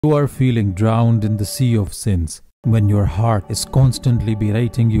You are feeling drowned in the sea of sins. When your heart is constantly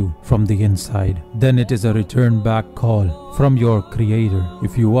berating you from the inside, then it is a return back call from your Creator.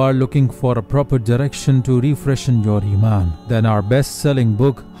 If you are looking for a proper direction to refreshen your Iman, then our best-selling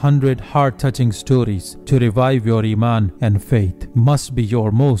book, 100 Heart-Touching Stories to Revive Your Iman and Faith, must be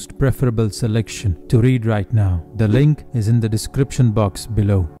your most preferable selection to read right now. The link is in the description box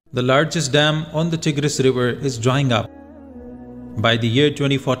below. The largest dam on the Tigris River is drying up. By the year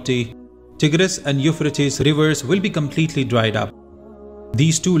 2040, Tigris and Euphrates rivers will be completely dried up.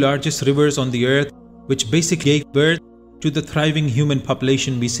 These two largest rivers on the earth, which basically gave birth to the thriving human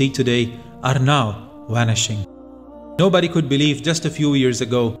population we see today, are now vanishing. Nobody could believe just a few years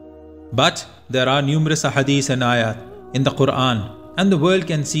ago, but there are numerous hadith and ayat in the Quran, and the world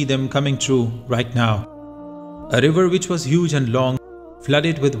can see them coming true right now. A river which was huge and long,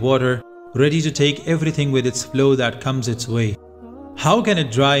 flooded with water, ready to take everything with its flow that comes its way. How can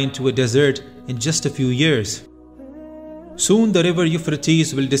it dry into a desert in just a few years? Soon the river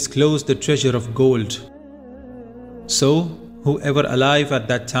Euphrates will disclose the treasure of gold. So, whoever alive at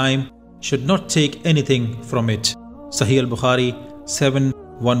that time should not take anything from it. Sahih al-Bukhari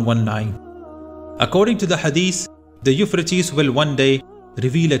 7119. According to the hadith, the Euphrates will one day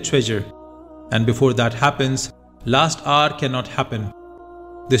reveal a treasure. And before that happens, last hour cannot happen.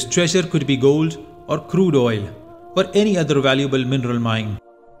 This treasure could be gold or crude oil, or any other valuable mineral mine.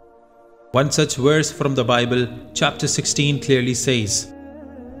 One such verse from the Bible, chapter 16, clearly says,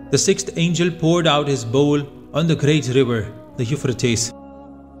 "The sixth angel poured out his bowl on the great river, the Euphrates,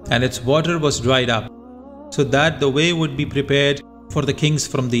 and its water was dried up, so that the way would be prepared for the kings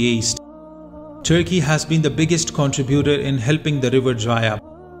from the east." Turkey has been the biggest contributor in helping the river dry up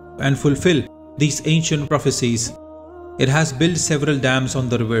and fulfill these ancient prophecies. It has built several dams on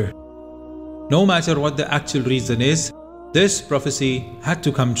the river. No matter what the actual reason is, this prophecy had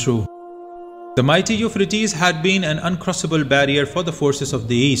to come true. The mighty Euphrates had been an uncrossable barrier for the forces of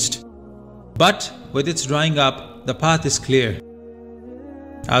the east. But with its drying up, the path is clear.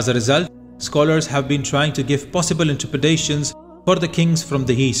 As a result, scholars have been trying to give possible interpretations for the kings from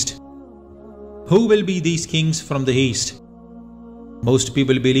the east. Who will be these kings from the east? Most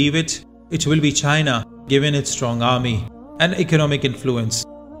people believe it will be China, given its strong army and economic influence.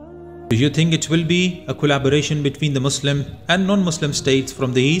 Do you think it will be a collaboration between the Muslim and non-Muslim states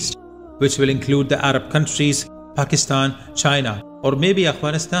from the east, which will include the Arab countries, Pakistan, China, or maybe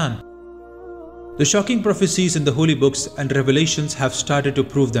Afghanistan? The shocking prophecies in the holy books and revelations have started to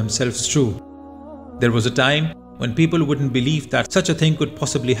prove themselves true. There was a time when people wouldn't believe that such a thing could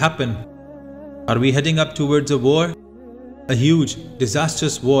possibly happen. Are we heading up towards a war? A huge,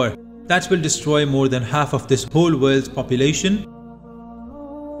 disastrous war that will destroy more than half of this whole world's population?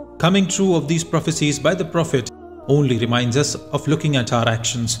 Coming true of these prophecies by the Prophet only reminds us of looking at our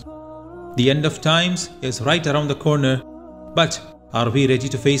actions. The end of times is right around the corner, but are we ready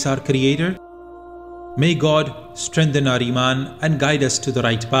to face our Creator? May God strengthen our Iman and guide us to the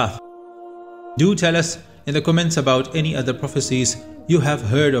right path. Do tell us in the comments about any other prophecies you have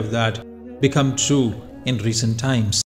heard of that become true in recent times.